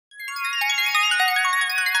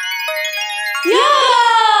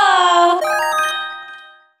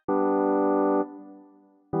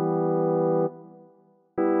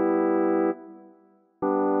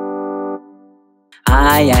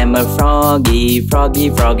I am a froggy,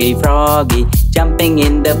 froggy, froggy, froggy, jumping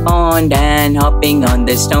in the pond and hopping on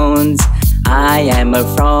the stones. I am a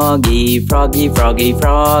froggy, froggy, froggy,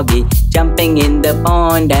 froggy, jumping in the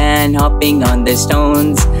pond and hopping on the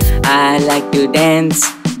stones. I like to dance,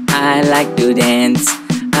 I like to dance,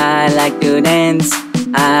 I like to dance,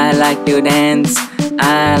 I like to dance,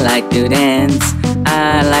 I like to dance,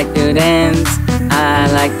 I like to dance,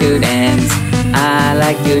 I like to dance, I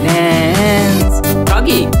like to dance.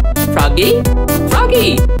 Froggy, froggy,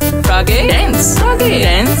 froggy, froggy, dance, froggy,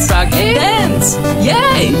 dance, froggy, dance,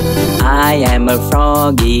 yay! I am a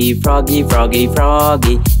froggy, froggy, froggy,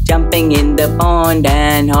 froggy, jumping in the pond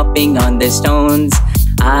and hopping on the stones.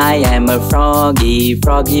 I am a froggy,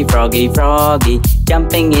 froggy, froggy, froggy,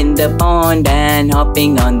 jumping in the pond and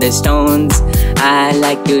hopping on the stones. I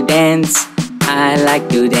like to dance, I like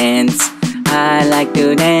to dance, I like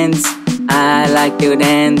to dance, I like to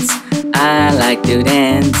dance, I like to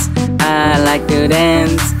dance, I like to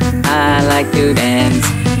dance, I like to dance,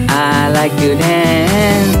 I like to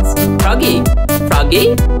dance. Froggy,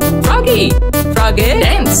 froggy, froggy, froggy,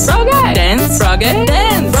 dance, froggy, dance, froggy,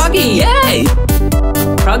 dance, froggy, yay!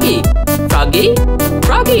 Froggy, froggy,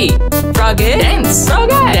 froggy, froggy, dance,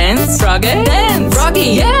 froggy, dance, froggy, dance, froggy,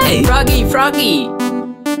 yay! Froggy, froggy.